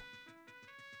you.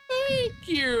 Thank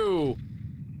you.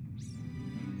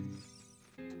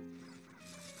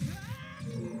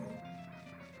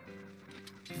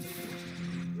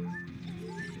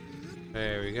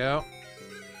 There we go.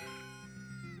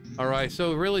 Alright,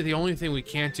 so really the only thing we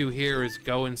can't do here is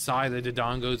go inside the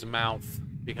Dodongo's mouth,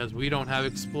 because we don't have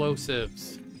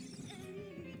explosives.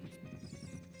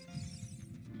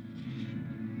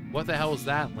 What the hell is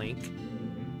that, Link?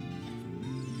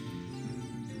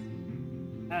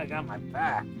 I got my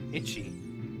back itchy.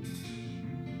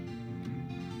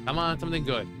 Come on, something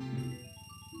good.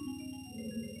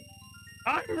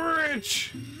 I'm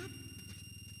rich!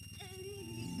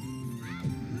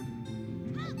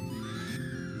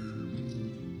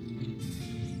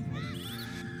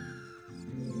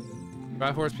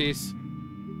 Triforce piece.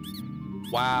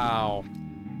 Wow.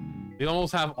 We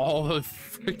almost have all the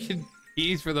freaking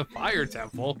keys for the fire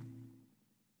temple.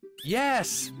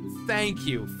 Yes! Thank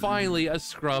you. Finally, a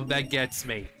scrub that gets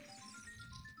me.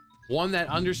 One that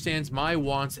understands my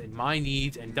wants and my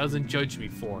needs and doesn't judge me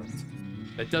for it.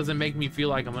 That doesn't make me feel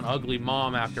like I'm an ugly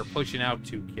mom after pushing out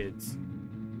 2 kids.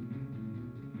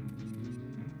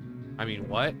 I mean,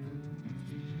 what?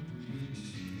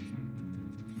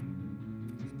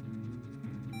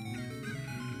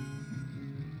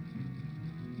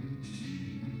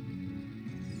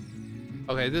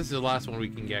 Okay, this is the last one we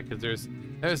can get, because there's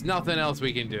nothing else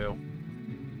we can do.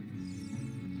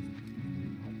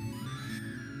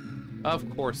 Of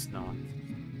course not.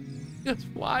 Just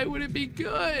why would it be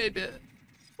good?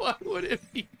 Why would it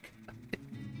be good?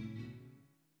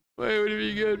 Why would it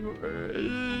be good for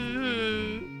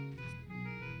us?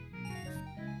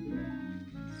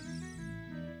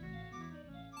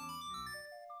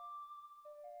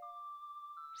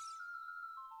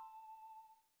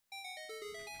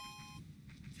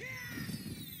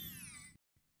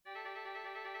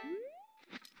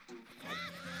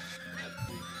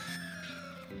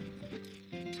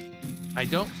 I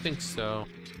don't think so.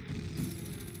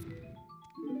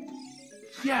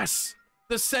 Yes!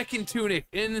 The second tunic,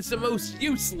 and it's the most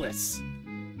useless!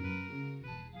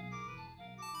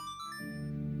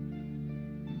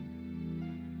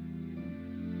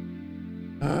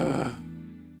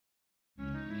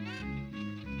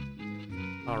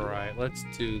 Alright, let's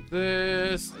do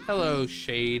this. Hello,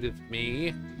 shade of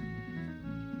me.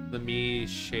 The me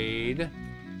shade.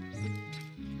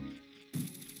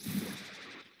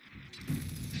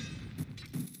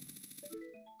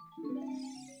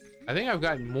 I think I've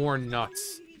gotten more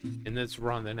nuts in this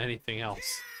run than anything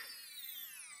else.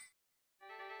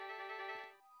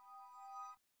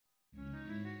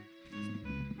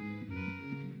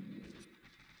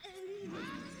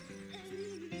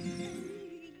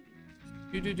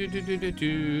 Do do do do do do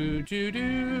do do do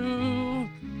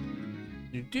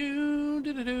do do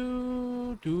do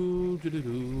do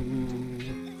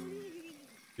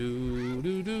do do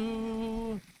do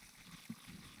do.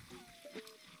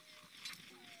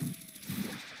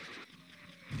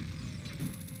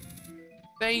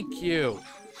 Thank you.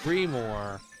 3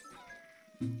 more.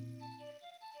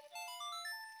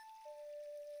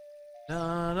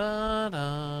 Da, da,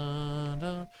 da,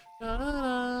 da, da,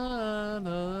 da, da,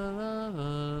 da,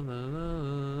 da, da.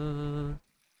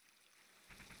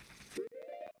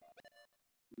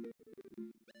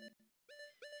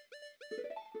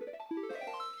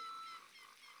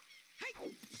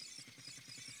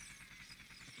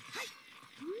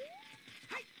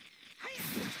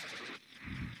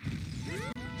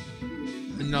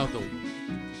 Another one.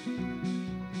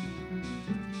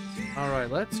 All right,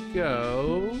 let's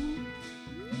go.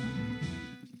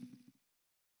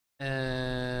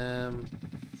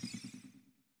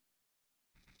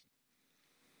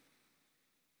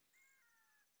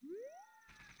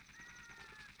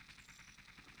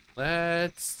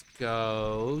 Let's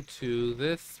go to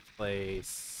this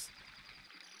place.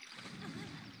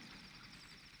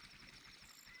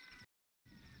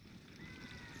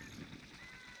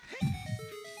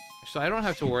 so I don't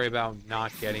have to worry about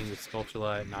not getting the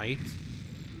Skulltula at night.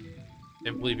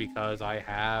 Simply because I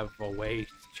have a way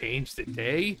to change the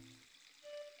day.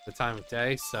 The time of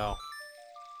day, so...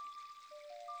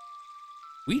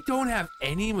 We don't have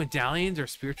any medallions or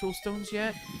spiritual stones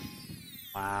yet?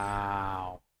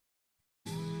 Wow.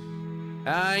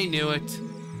 I knew it.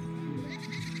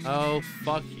 Oh,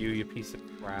 fuck you, you piece of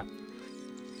crap.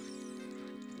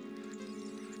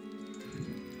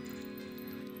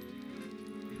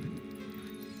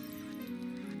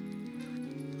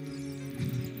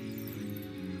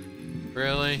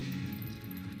 Really?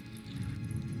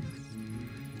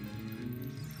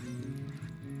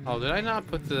 Oh, did I not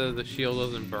put the shield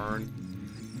doesn't burn?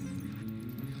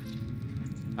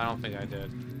 I don't think I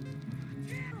did.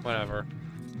 Whatever.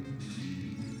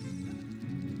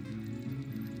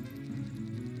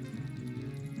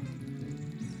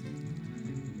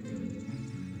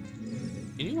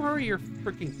 Can you hurry your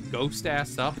freaking ghost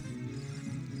ass up?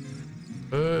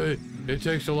 Hey, it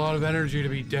takes a lot of energy to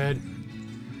be dead.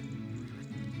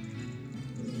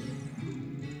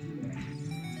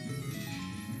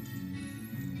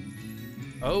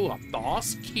 Oh, a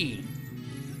boss key.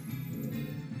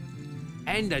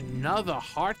 And another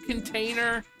heart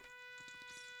container?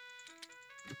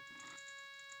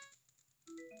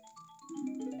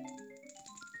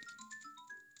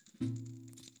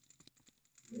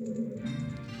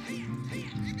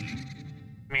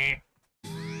 Meh.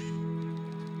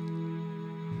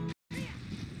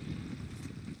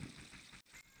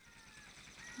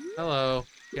 Hello.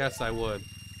 Yes, I would.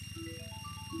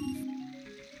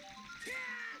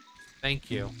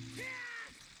 Thank you.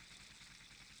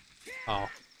 Oh.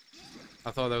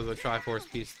 I thought there was a Triforce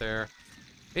piece there.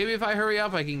 Maybe if I hurry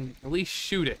up, I can at least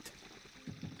shoot it.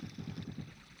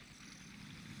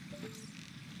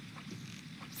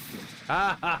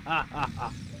 Ha ha ha ha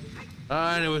ha.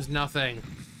 And it was nothing.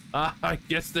 I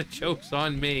guess the joke's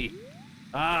on me.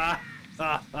 Ha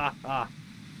ha ha.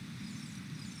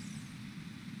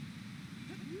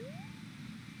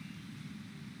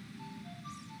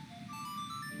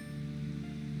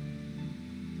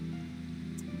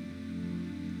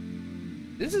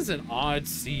 This is an odd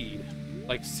seed.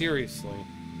 Like, seriously.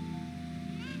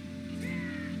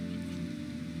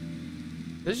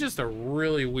 This is just a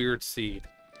really weird seed.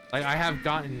 Like, I have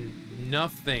gotten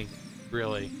nothing,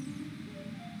 really.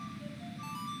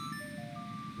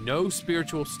 No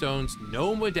spiritual stones,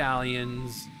 no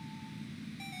medallions.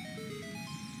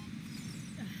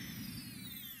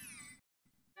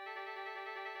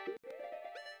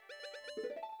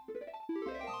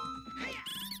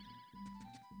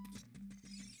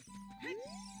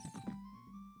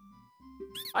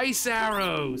 Ice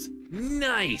arrows!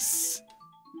 Nice!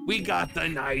 We got the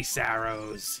nice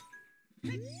arrows.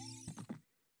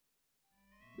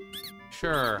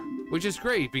 Sure. Which is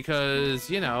great because,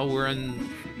 you know, we're in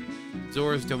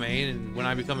Zora's domain, and when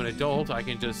I become an adult, I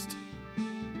can just...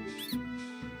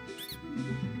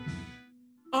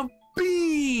 A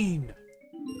bean!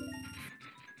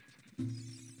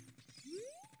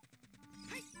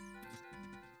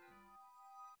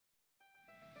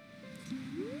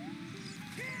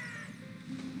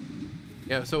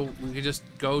 Yeah, so we could just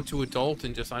go to adult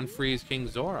and just unfreeze King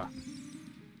Zora.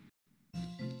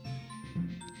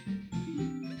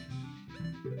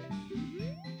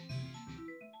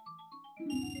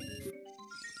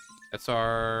 That's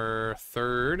our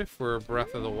third for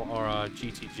Breath of the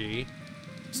GTG.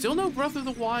 Still no Breath of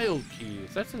the Wild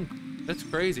keys. That's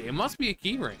crazy. It must be a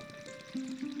key ring.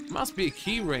 It must be a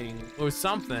key ring or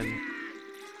something.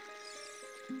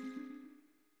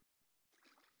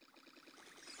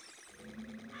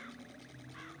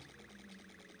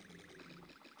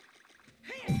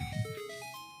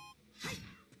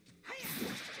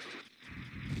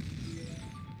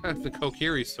 That's the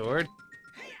Kokiri sword.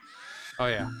 Oh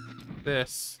yeah.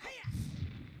 This.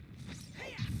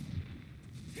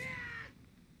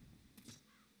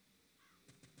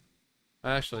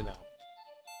 Actually, no.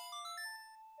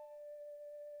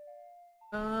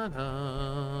 Da,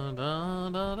 da, da,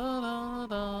 da, da, da, da,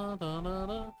 da,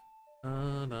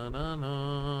 da, da, da,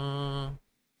 da.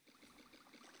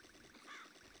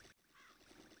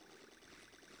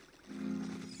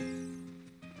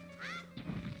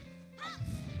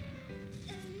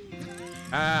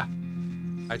 Ah!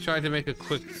 I tried to make a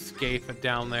quick escape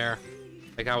down there.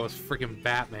 Like I was freaking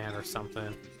Batman or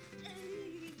something.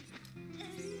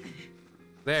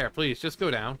 There, please, just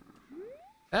go down.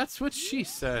 That's what she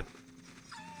said.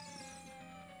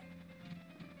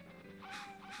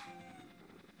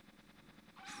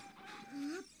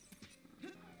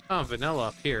 Oh, vanilla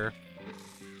up here.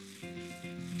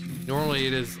 Normally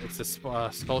it's a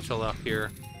Skulltula up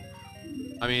here.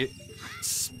 I mean,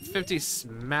 50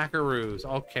 smackaroos.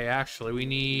 Okay, actually, we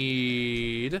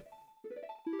need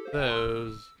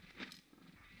those.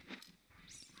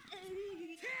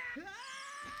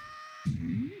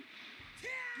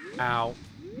 Ow.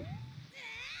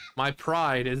 My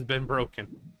pride has been broken.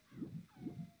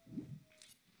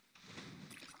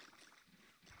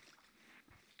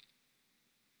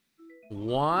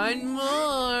 One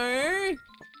more.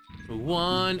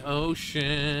 One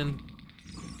ocean.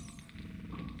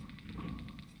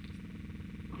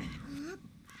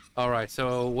 Alright,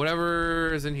 so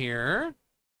whatever is in here.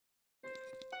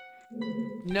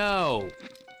 No.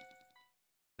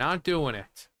 Not doing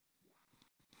it.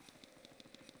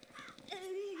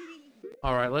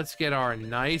 Alright, let's get our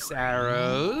nice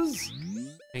arrows.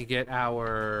 And get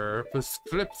our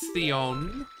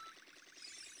prescription.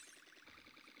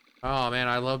 Oh man,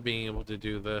 I love being able to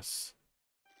do this.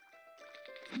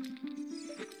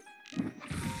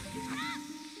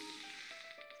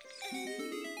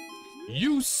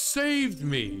 You saved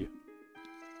me!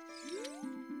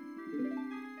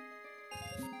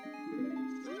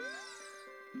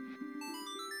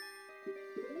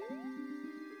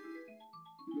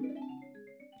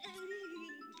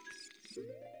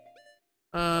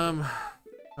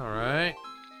 Alright.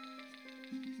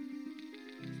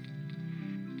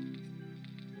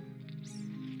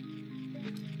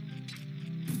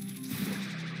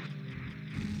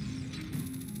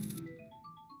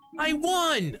 I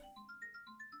won!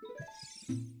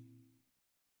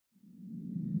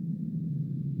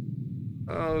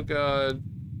 Oh god.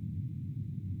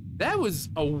 That was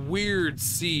a weird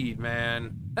seed,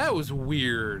 man. That was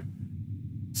weird.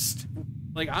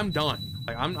 Like, I'm done.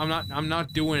 Like, I'm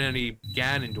not doing any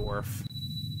Ganondorf.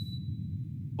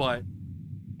 But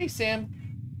hey Sam.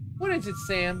 What is it,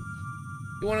 Sam?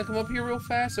 You wanna come up here real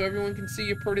fast so everyone can see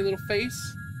your pretty little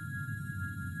face?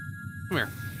 Come here.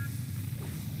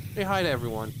 Say hi to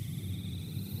everyone.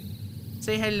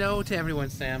 Say hello to everyone,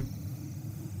 Sam.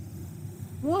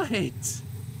 What?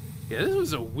 Yeah, this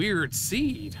was a weird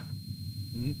seed.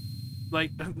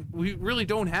 Like, we really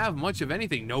don't have much of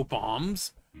anything. No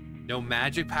bombs. No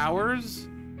magic powers.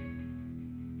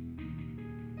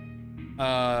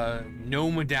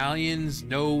 No medallions.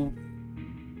 No...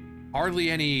 Hardly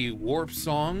any warp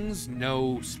songs.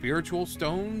 No spiritual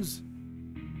stones.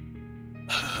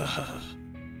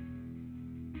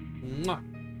 Mwah.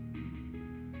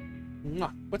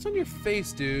 Mwah. What's on your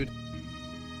face, dude?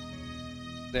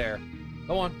 There.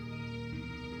 Go on.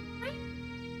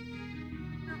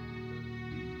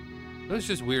 That was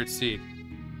just weird seed.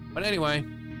 But anyway,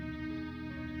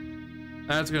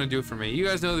 that's gonna do it for me. You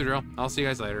guys know the drill. I'll see you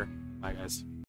guys later. Bye, guys.